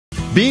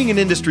Being an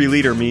industry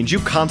leader means you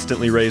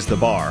constantly raise the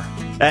bar.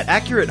 At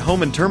Accurate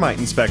Home and Termite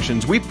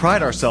Inspections, we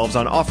pride ourselves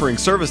on offering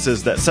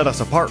services that set us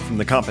apart from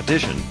the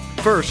competition.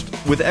 First,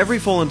 with every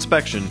full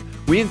inspection,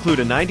 we include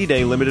a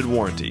 90-day limited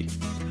warranty.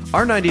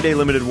 Our 90-day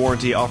limited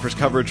warranty offers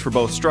coverage for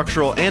both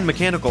structural and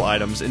mechanical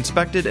items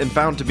inspected and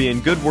found to be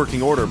in good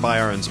working order by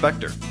our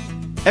inspector.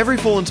 Every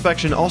full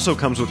inspection also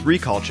comes with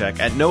RecallChek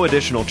at no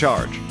additional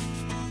charge.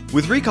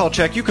 With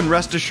RecallChek, you can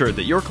rest assured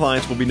that your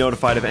clients will be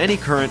notified of any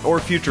current or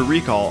future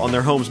recall on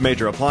their home's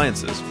major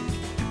appliances.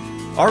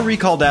 Our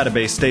recall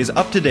database stays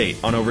up to date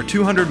on over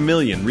 200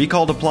 million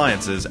recalled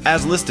appliances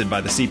as listed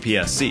by the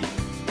CPSC.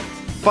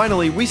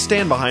 Finally, we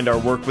stand behind our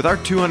work with our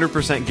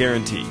 200%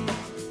 guarantee.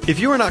 If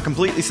you are not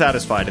completely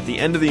satisfied at the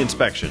end of the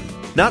inspection,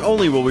 not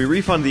only will we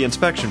refund the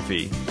inspection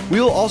fee, we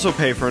will also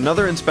pay for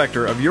another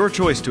inspector of your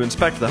choice to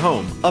inspect the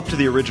home up to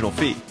the original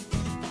fee.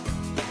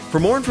 For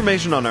more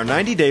information on our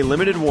 90-day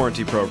limited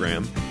warranty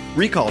program,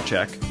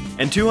 RecallChek,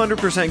 and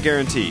 200%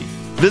 guarantee,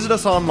 visit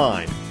us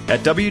online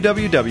at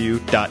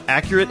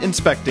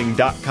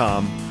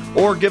www.accurateinspecting.com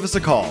or give us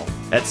a call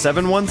at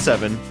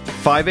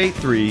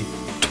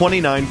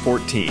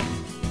 717-583-2914.